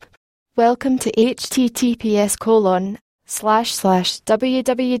Welcome to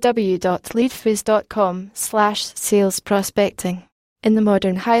https://www.leadfoods.com/sales prospecting. In the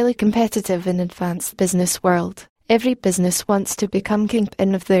modern, highly competitive and advanced business world, every business wants to become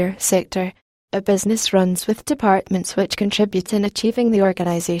kingpin of their sector. A business runs with departments which contribute in achieving the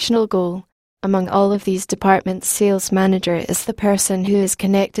organizational goal. Among all of these departments, sales manager is the person who is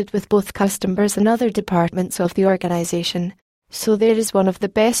connected with both customers and other departments of the organization. So there is one of the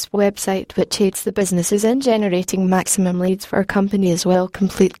best website which aids the businesses in generating maximum leads for a company as well.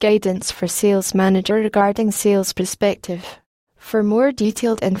 Complete guidance for sales manager regarding sales perspective. For more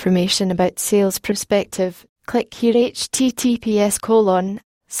detailed information about sales perspective, click here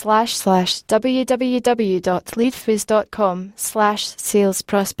https://www.leadfoods.com/sales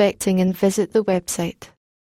prospecting and visit the website.